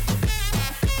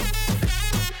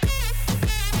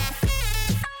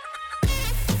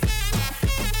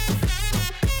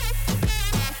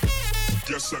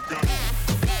 Yes, I got.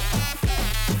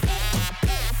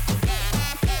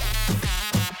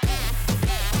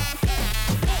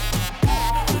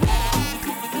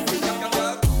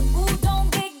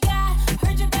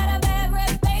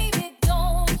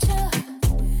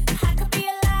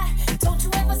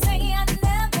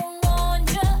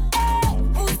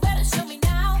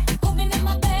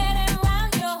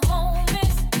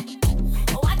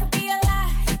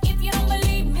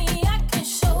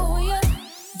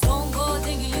 Don't go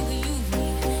thinking you can use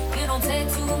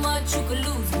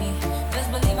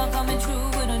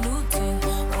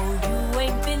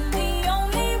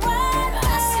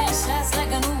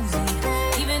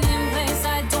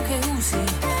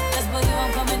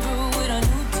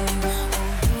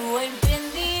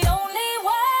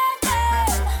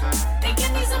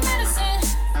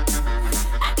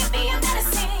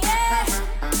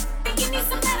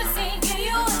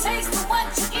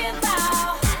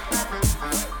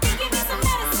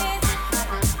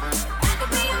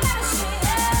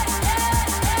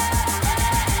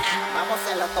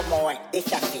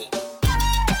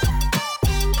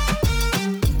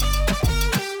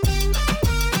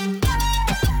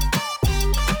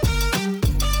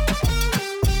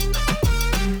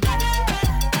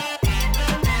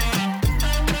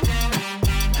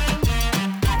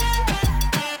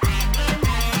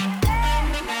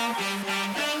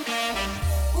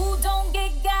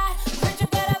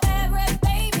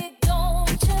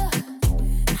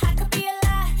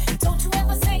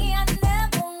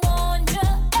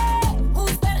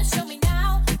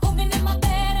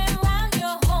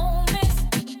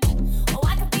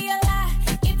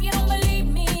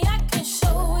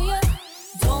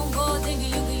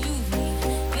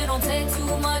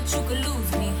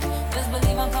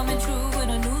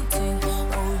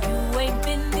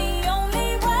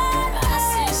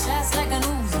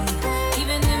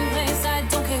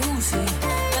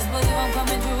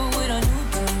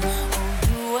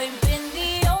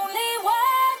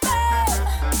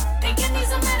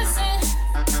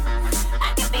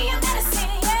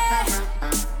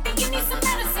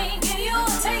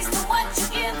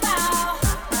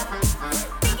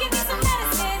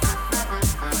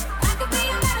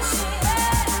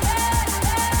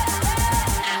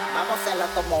escucharlo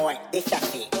como es, dice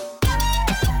así.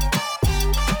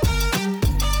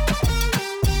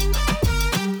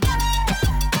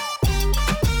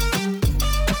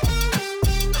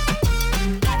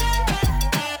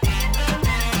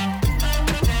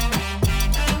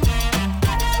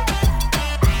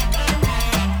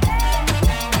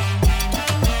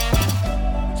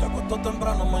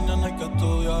 Temprano, mañana hay que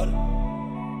estudiar.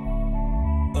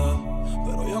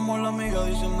 Pero llamó a la amiga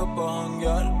diciendo pa'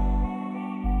 janguear.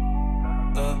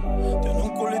 Tiene un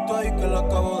culito ahí que la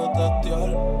acabo de testear.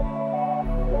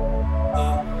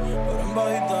 Pero en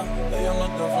bajita, ella no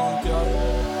es de frontear.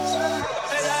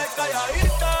 Ella es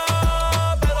calladita,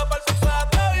 pero para el sexo es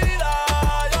atrevida.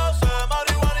 Yo sé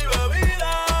marihuana y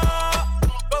bebida,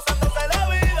 gozándose la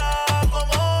vida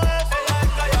como es. Ella es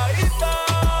calladita,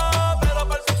 pero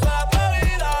para el sexo es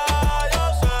atrevida. Yo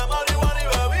sé marihuana y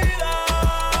bebida,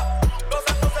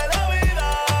 gozándose la vida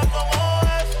como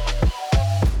es.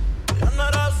 Ella no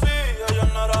era así,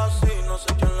 no sé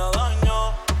quién la dañó.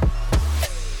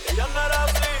 Ella no era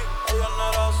así,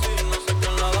 no sé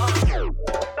quién la dañó.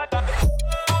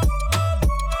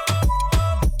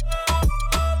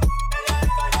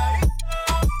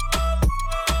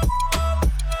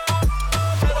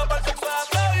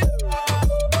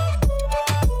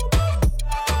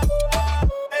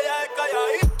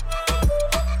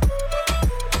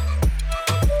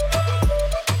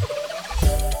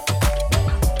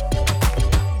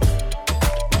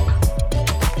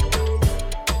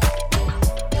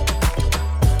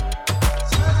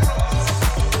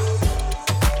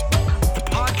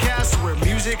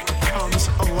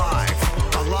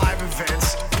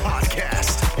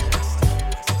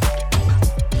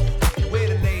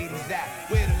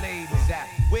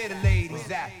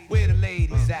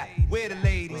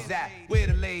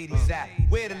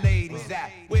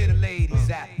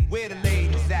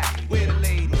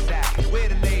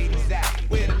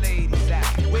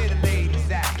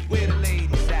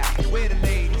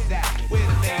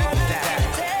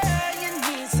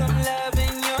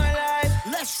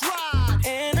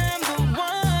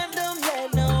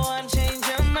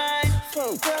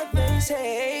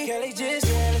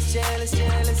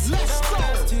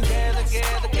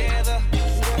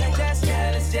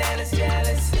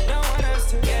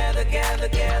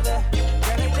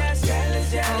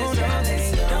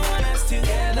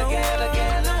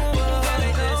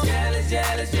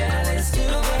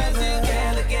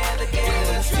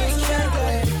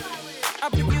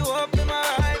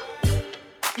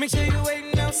 Make sure you're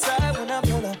waiting outside when I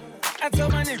pull up. I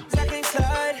told my niggas I can't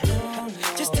slide.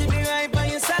 Just to be right by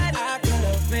your side. I could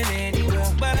have been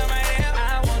anywhere, but I'm right here.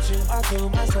 I want you all to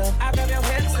myself. I grab your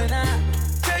hips and I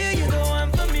tell you you're the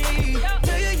one for me.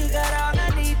 Tell you you got all I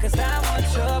need, cause I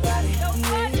want your body.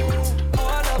 Yeah,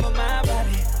 all over my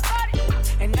body.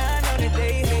 And I know that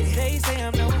they hate it. They say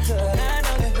I'm no good. I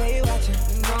know that they watching.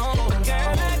 No, girl,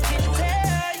 I can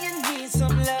tell you need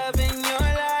some love in your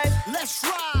life. Let's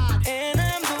ride.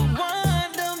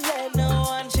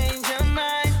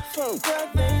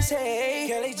 Hey,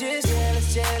 girl, they just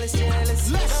jealous.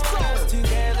 Let's go.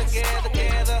 Together. Girl,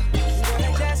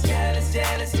 they just jealous.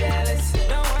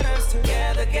 Don't want us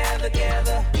together. Girl, they just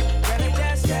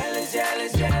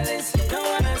jealous. Don't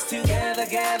want us together.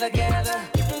 Girl, they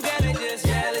just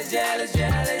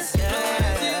jealous. Don't want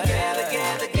us together.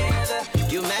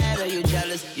 You mad or you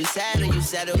jealous? You sad or you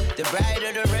settle? The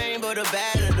brighter the rainbow, the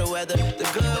better the weather. The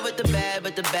good with the bad,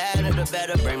 but the badder the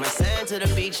better. Bring my sand to the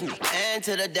beach and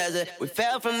to the desert. We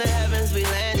fell from the heavens, we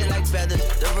landed like feathers.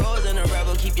 The rose and the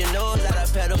rebel, keep your nose out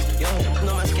of pedal. Yo,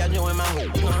 know my schedule and my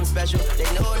hoop, know I'm special. They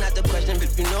know not the question,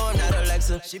 but you know I'm not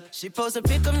Alexa. She post a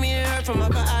pic of me and her from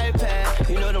up her iPad.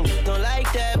 You know don't like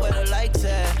that, but I like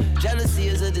that. Jealousy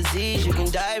is a disease, you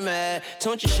can die mad.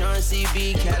 Don't you Sean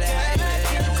CB, Cali high man. I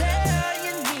can tell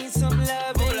you need some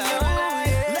love in your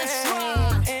life. Let's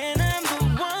ride. And I'm the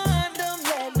one, don't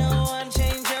let no one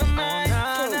change your mind.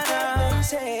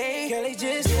 Hey, girl, they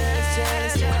just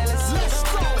jealous. Let's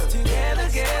go. Together.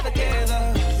 Girl, they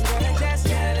just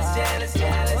jealous. No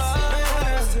one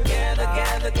else together.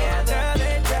 Girl, they just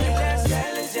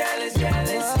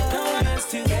jealous. No one else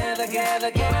together. Girl, they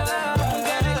just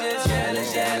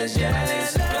jealous. No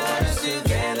one else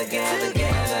together.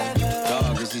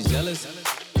 Dog, is he jealous?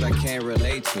 I can't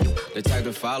relate to. The type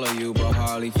to follow you, but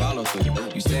hardly follow through.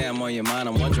 You say I'm on your mind,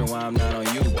 I'm wondering why I'm not on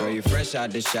you. Girl, you're fresh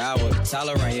out the shower. Towel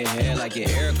around your head like your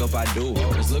Eric up, I do.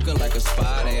 It's looking like a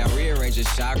spa day. I rearrange your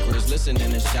chakras,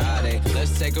 listening to Sade.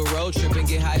 Let's take a road trip and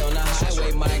get high on the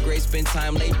highway. Migrate, spend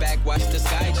time laid back, watch the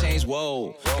sky change.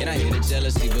 Whoa, and I hear the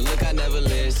jealousy, but look, I never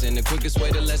listen. The quickest way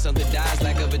to let something die is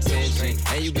lack of attention.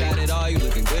 And you got it all, you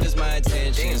looking good as my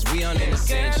intentions. We on an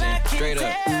ascension, straight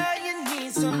up.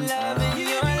 some love in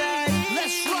your life.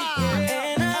 Let's ride.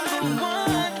 And I'm the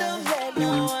one, don't let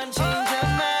no one change your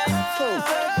mind.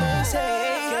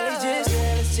 Say, girl, it's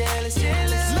just jealous,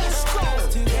 jealous. Let's go.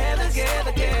 Together,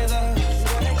 together, together.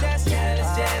 Girl, just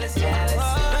jealous, jealous, jealous.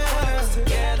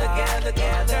 Together, together,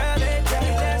 together.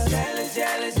 Just jealous,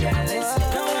 jealous, jealous.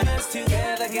 No one else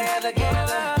together, together,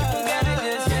 together. Girl,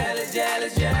 just jealous,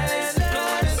 jealous, jealous. No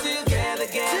one else together,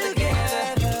 together, together.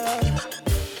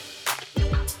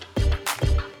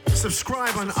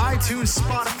 Subscribe on iTunes,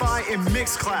 Spotify, and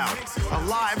MixCloud, a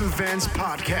live events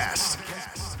podcast.